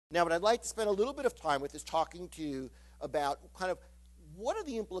Now, what I'd like to spend a little bit of time with is talking to you about kind of what are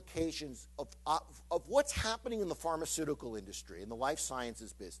the implications of what's happening in the pharmaceutical industry, in the life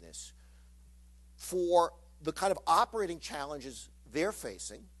sciences business, for the kind of operating challenges they're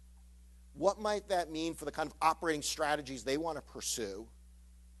facing. What might that mean for the kind of operating strategies they want to pursue?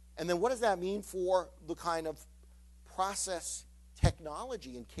 And then what does that mean for the kind of process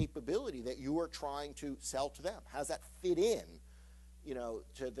technology and capability that you are trying to sell to them? How does that fit in,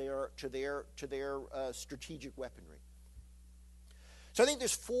 to their strategic weaponry? So I think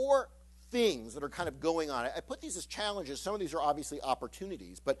there's four things that are kind of going on. I put these as challenges. Some of these are obviously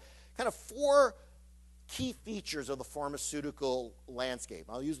opportunities, but kind of four key features of the pharmaceutical landscape.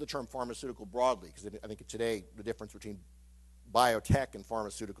 I'll use the term pharmaceutical broadly because I think today the difference between biotech and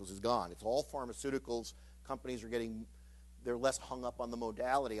pharmaceuticals is gone. It's all pharmaceuticals. Companies they're less hung up on the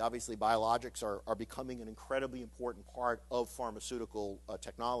modality. Obviously, biologics are becoming an incredibly important part of pharmaceutical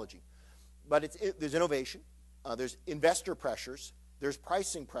technology. But there's innovation, there's investor pressures, there's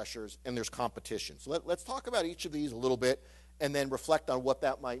pricing pressures, and there's competition. So let's talk about each of these a little bit and then reflect on what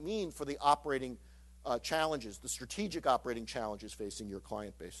that might mean for the operating challenges, the strategic operating challenges facing your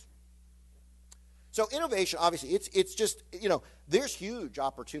client base. So innovation, obviously, it's just, there's huge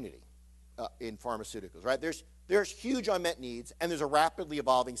opportunity in pharmaceuticals, right? There's huge unmet needs, and there's a rapidly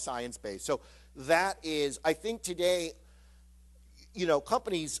evolving science base. So that is, I think today,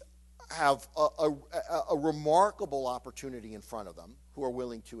 companies have a remarkable opportunity in front of them who are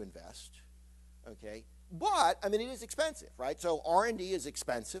willing to invest, okay? But, it is expensive, right? So R&D is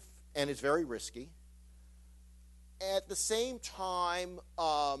expensive, and it's very risky. At the same time,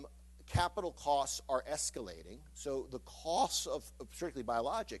 capital costs are escalating. So the costs of particularly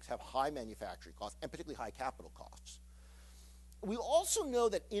biologics have high manufacturing costs and particularly high capital costs. We also know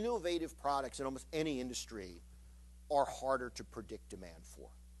that innovative products in almost any industry are harder to predict demand for.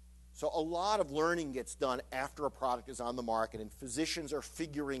 So a lot of learning gets done after a product is on the market, and physicians are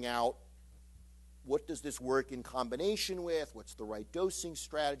figuring out what does this work in combination with, what's the right dosing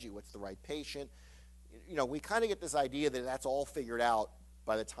strategy, what's the right patient. We kind of get this idea that that's all figured out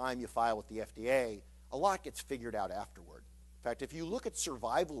by the time you file with the FDA. A lot gets figured out afterward. In fact, if you look at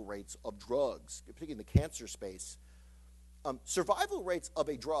survival rates of drugs, particularly in the cancer space, survival rates of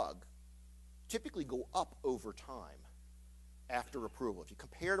a drug typically go up over time after approval. If you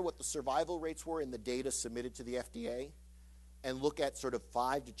compare to what the survival rates were in the data submitted to the FDA and look at sort of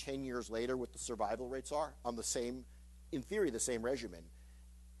 5 to 10 years later what the survival rates are on the same, in theory, the same regimen,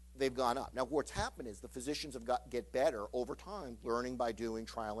 they've gone up. Now, what's happened is the physicians have get better over time, learning by doing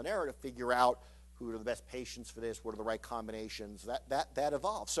trial and error to figure out who are the best patients for this, what are the right combinations. That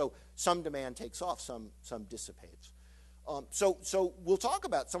evolves. So some demand takes off, some dissipates. So we'll talk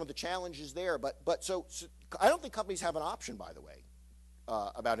about some of the challenges there, but so I don't think companies have an option, by the way,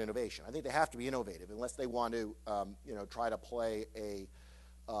 about innovation. I think they have to be innovative unless they want to, try to play a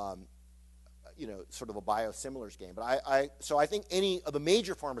sort of a biosimilars game. But I think any of the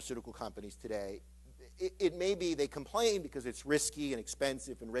major pharmaceutical companies today, it may be they complain because it's risky and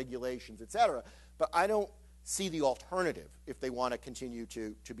expensive and regulations, et cetera, but I don't see the alternative if they want to continue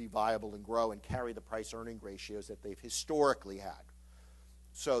to be viable and grow and carry the price-earning ratios that they've historically had.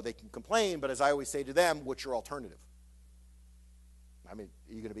 So they can complain, but as I always say to them, what's your alternative? Are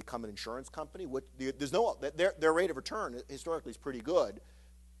you going to become an insurance company? There's no, their rate of return historically is pretty good,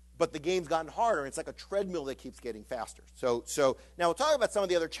 but the game's gotten harder, and it's like a treadmill that keeps getting faster. So now we'll talk about some of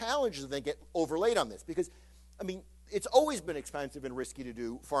the other challenges that get overlaid on this, because, it's always been expensive and risky to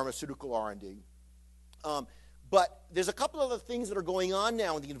do pharmaceutical R&D. But there's a couple other things that are going on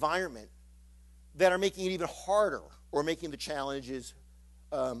now in the environment that are making it even harder or making the challenges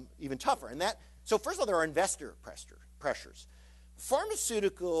even tougher. So first of all, there are investor pressures.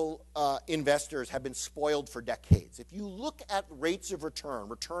 Pharmaceutical investors have been spoiled for decades. If you look at rates of return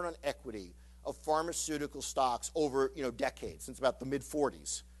on equity of pharmaceutical stocks over decades, since about the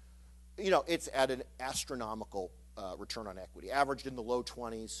mid-40s, it's at an astronomical return on equity, averaged in the low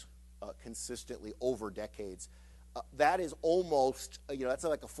 20s consistently over decades. That is almost, that's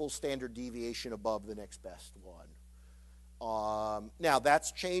like a full standard deviation above the next best one. Now,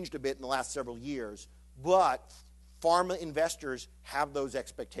 that's changed a bit in the last several years, but pharma investors have those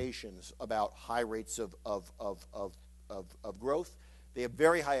expectations about high rates of growth. They have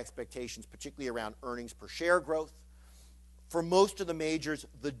very high expectations, particularly around earnings per share growth. For most of the majors,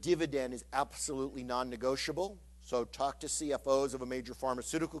 the dividend is absolutely non-negotiable. So talk to CFOs of a major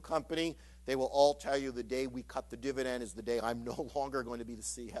pharmaceutical company. They will all tell you the day we cut the dividend is the day I'm no longer going to be the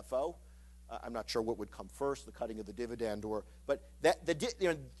CFO. I'm not sure what would come first, the cutting of the dividend but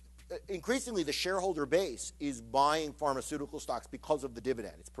increasingly the shareholder base is buying pharmaceutical stocks because of the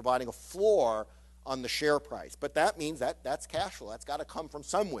dividend. It's providing a floor on the share price. But that means that's cash flow. That's got to come from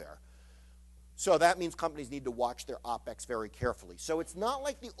somewhere. So that means companies need to watch their OpEx very carefully. So it's not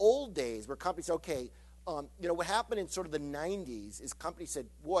like the old days where companies say, okay, what happened in sort of the 90s is companies said,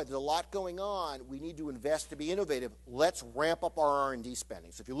 boy, there's a lot going on. We need to invest to be innovative. Let's ramp up our R&D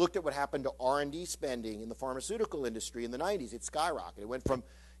spending. So if you looked at what happened to R&D spending in the pharmaceutical industry in the 90s, it skyrocketed. It went from,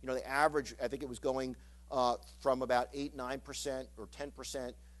 the average, I think it was going from about 8, 9% or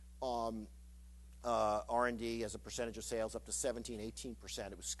 10% R&D as a percentage of sales up to 17,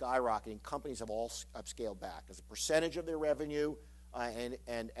 18%. It was skyrocketing. Companies have all scaled back as a percentage of their revenue and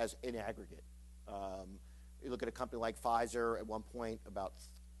as in aggregate. You look at a company like Pfizer at one point about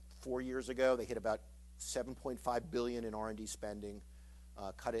 4 years ago, they hit about $7.5 billion in R&D spending,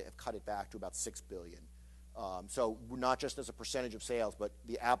 cut it back to about $6 billion. So not just as a percentage of sales, but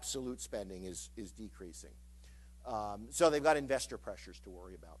the absolute spending is decreasing. So they've got investor pressures to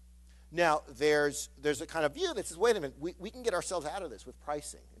worry about. Now, there's a kind of view that says, wait a minute, we can get ourselves out of this with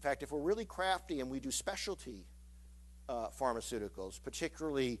pricing. In fact, if we're really crafty and we do specialty pharmaceuticals,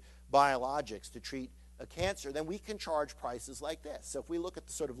 particularly biologics to treat a cancer, then we can charge prices like this. So if we look at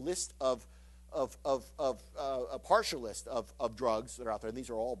the sort of list of a partial list of drugs that are out there, and these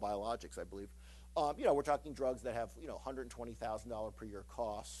are all biologics, I believe, we're talking drugs that have, $120,000 per year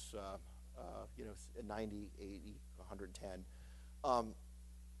costs, 90, 80, 110.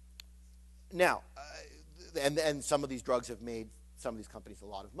 Now, and some of these drugs have made some of these companies a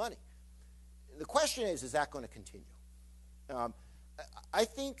lot of money. The question is that going to continue? I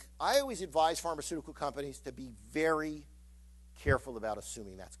think I always advise pharmaceutical companies to be very careful about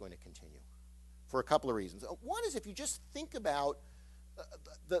assuming that's going to continue for a couple of reasons. One is if you just think about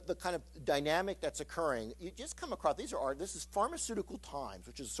the kind of dynamic that's occurring, you just come across, this is Pharmaceutical Times,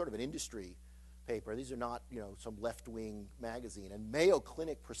 which is sort of an industry paper. These are not, some left-wing magazine. And Mayo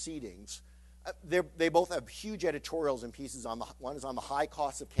Clinic Proceedings, they both have huge editorials and pieces on one is on the high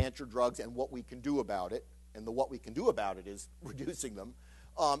costs of cancer drugs and what we can do about it. And what we can do about it is reducing them.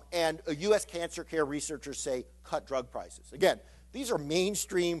 And U.S. cancer care researchers say cut drug prices. Again, these are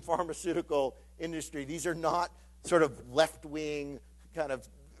mainstream pharmaceutical industry. These are not sort of left-wing kind of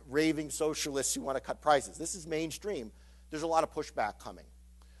raving socialists who want to cut prices. This is mainstream. There's a lot of pushback coming.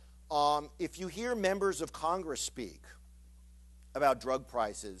 If you hear members of Congress speak about drug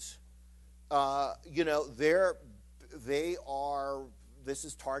prices, this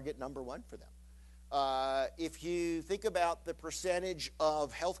is target number one for them. If you think about the percentage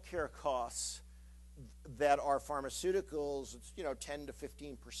of healthcare costs that are pharmaceuticals, it's 10 to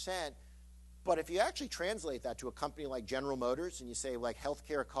 15%. But if you actually translate that to a company like General Motors and you say like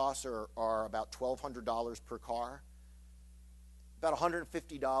healthcare costs are about $1,200 per car, about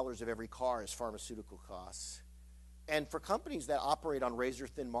 $150 of every car is pharmaceutical costs. And for companies that operate on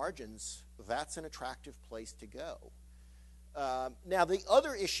razor-thin margins, that's an attractive place to go. Now, the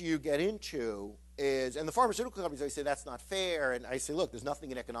other issue you get into is, and the pharmaceutical companies always say that's not fair, and I say, look, there's nothing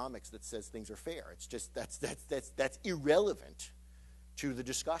in economics that says things are fair. It's just that's irrelevant to the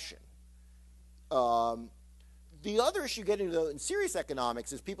discussion. The other issue you get into in serious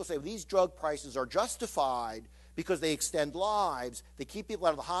economics is people say these drug prices are justified because they extend lives, they keep people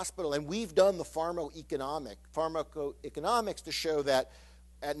out of the hospital, and we've done the pharmacoeconomics to show that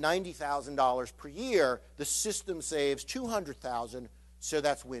at $90,000 per year, the system saves $200,000, so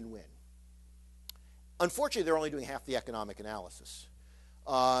that's win-win. Unfortunately, they're only doing half the economic analysis.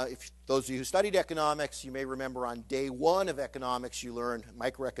 If those of you who studied economics, you may remember on day one of economics, you learned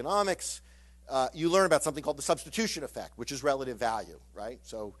microeconomics. You learn about something called the substitution effect, which is relative value, right?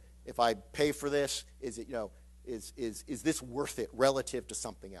 So if I pay for this, is this worth it relative to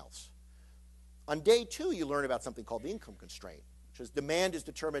something else? On day two, you learn about something called the income constraint, which is demand is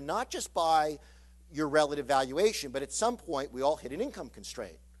determined not just by your relative valuation, but at some point we all hit an income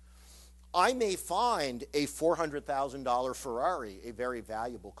constraint. I may find a $400,000 Ferrari a very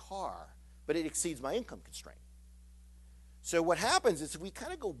valuable car, but it exceeds my income constraint. So what happens is if we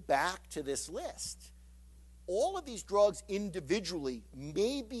kind of go back to this list, all of these drugs individually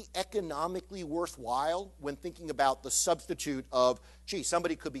may be economically worthwhile when thinking about the substitute of, gee,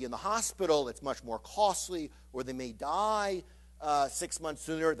 somebody could be in the hospital, it's much more costly, or they may die 6 months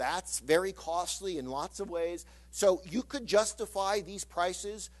sooner. That's very costly in lots of ways. So you could justify these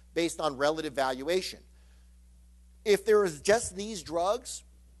prices based on relative valuation. If there is just these drugs,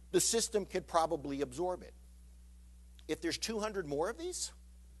 the system could probably absorb it. If there's 200 more of these,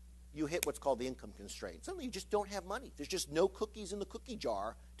 you hit what's called the income constraint. Suddenly you just don't have money. There's just no cookies in the cookie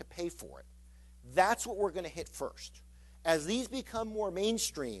jar to pay for it. That's what we're going to hit first. As these become more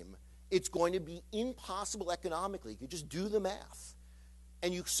mainstream, it's going to be impossible economically. You just do the math.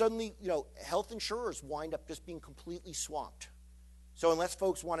 And you suddenly, health insurers wind up just being completely swamped. So unless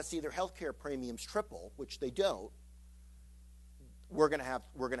folks want to see their health care premiums triple, which they don't, we're going to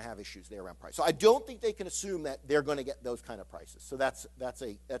have issues there around price. So I don't think they can assume that they're going to get those kind of prices. So that's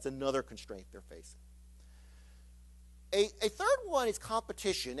another constraint they're facing. A third one is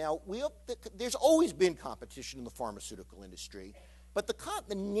competition. Now, there's always been competition in the pharmaceutical industry, but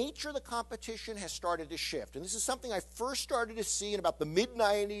the nature of the competition has started to shift. And this is something I first started to see in about the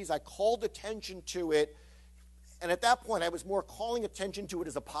mid-'90s. I called attention to it, and at that point, I was more calling attention to it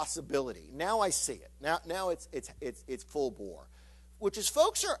as a possibility. Now I see it. Now it's full bore, which is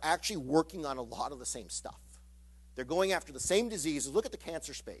folks are actually working on a lot of the same stuff. They're going after the same diseases. Look at the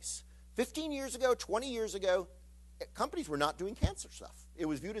cancer space. 15 years ago, 20 years ago, companies were not doing cancer stuff. It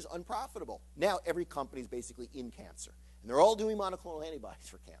was viewed as unprofitable. Now every company is basically in cancer. And they're all doing monoclonal antibodies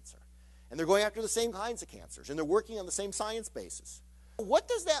for cancer. And they're going after the same kinds of cancers. And they're working on the same science bases. What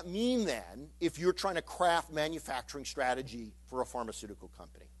does that mean then if you're trying to craft manufacturing strategy for a pharmaceutical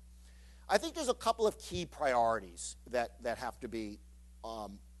company? I think there's a couple of key priorities that have to be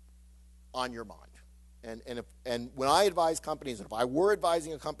on your mind. And when I advise companies, and if I were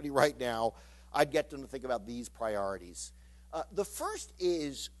advising a company right now, I'd get them to think about these priorities. The first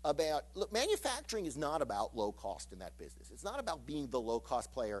is about, look, manufacturing is not about low cost in that business. It's not about being the low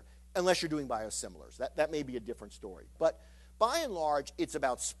cost player unless you're doing biosimilars. That may be a different story. But by and large, it's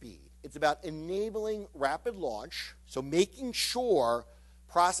about speed. It's about enabling rapid launch, so making sure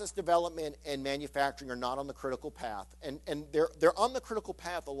process development and manufacturing are not on the critical path. And they're on the critical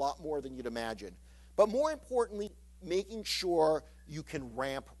path a lot more than you'd imagine. But more importantly, making sure you can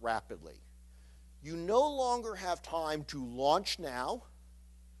ramp rapidly. You no longer have time to launch now,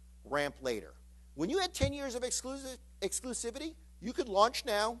 ramp later. When you had 10 years of exclusivity, you could launch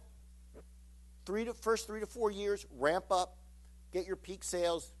now, first 3 to 4 years, ramp up, get your peak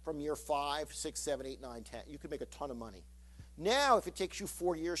sales from year 5, 6, 7, 8, 9, 10. You could make a ton of money. Now, if it takes you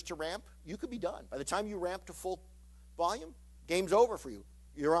 4 years to ramp, you could be done. By the time you ramp to full volume, game's over for you.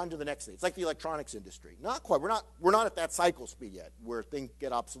 You're on to the next thing. It's like the electronics industry. Not quite. We're not at that cycle speed yet, where things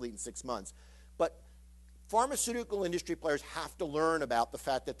get obsolete in 6 months. But pharmaceutical industry players have to learn about the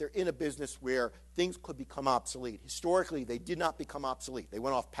fact that they're in a business where things could become obsolete. Historically, they did not become obsolete. They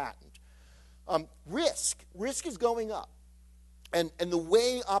went off patent. Risk is going up. And the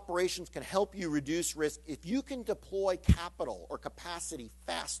way operations can help you reduce risk, if you can deploy capital or capacity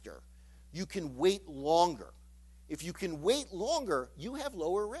faster, you can wait longer. If you can wait longer, you have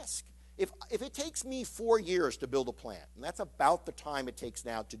lower risk. If it takes me 4 years to build a plant, and that's about the time it takes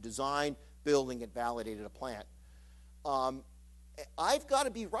now to design, build, and get validated a plant, I've got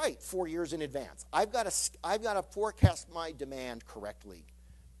to be right 4 years in advance. I've got to forecast my demand correctly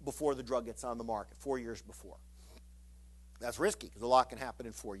before the drug gets on the market, 4 years before. That's risky because a lot can happen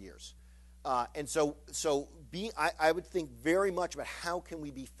in 4 years. And so I would think very much about how can we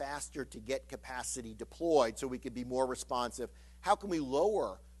be faster to get capacity deployed so we can be more responsive. How can we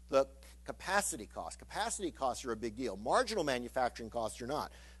lower the capacity costs? Capacity costs are a big deal. Marginal manufacturing costs are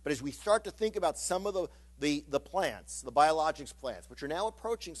not. But as we start to think about some of the plants, the biologics plants, which are now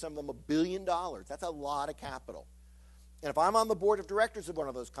approaching some of them $1 billion, that's a lot of capital. And if I'm on the board of directors of one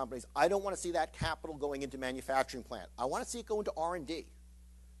of those companies, I don't want to see that capital going into manufacturing plant. I want to see it go into R&D.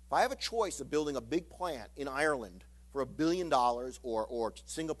 If I have a choice of building a big plant in Ireland for $1 billion or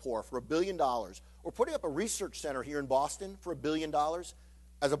Singapore for $1 billion, or putting up a research center here in Boston for $1 billion,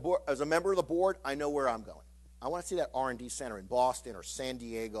 as a member of the board, I know where I'm going. I want to see that R&D center in Boston or San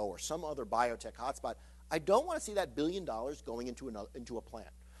Diego or some other biotech hotspot. I don't want to see that $1 billion going into a plant.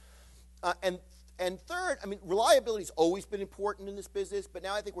 And third, I mean, reliability has always been important in this business, but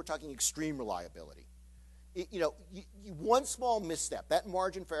now I think we're talking extreme reliability. One small misstep, that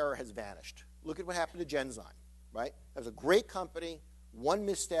margin for error has vanished. Look at what happened to Genzyme, right? That was a great company. One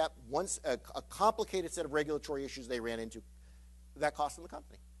misstep, a complicated set of regulatory issues they ran into, that cost them the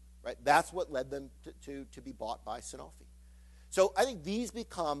company, right? That's what led them to be bought by Sanofi. So I think these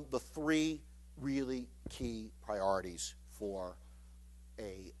become the 3 really key priorities for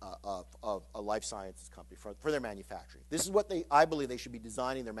a life sciences company for their manufacturing. This is what I believe they should be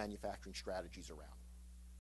designing their manufacturing strategies around.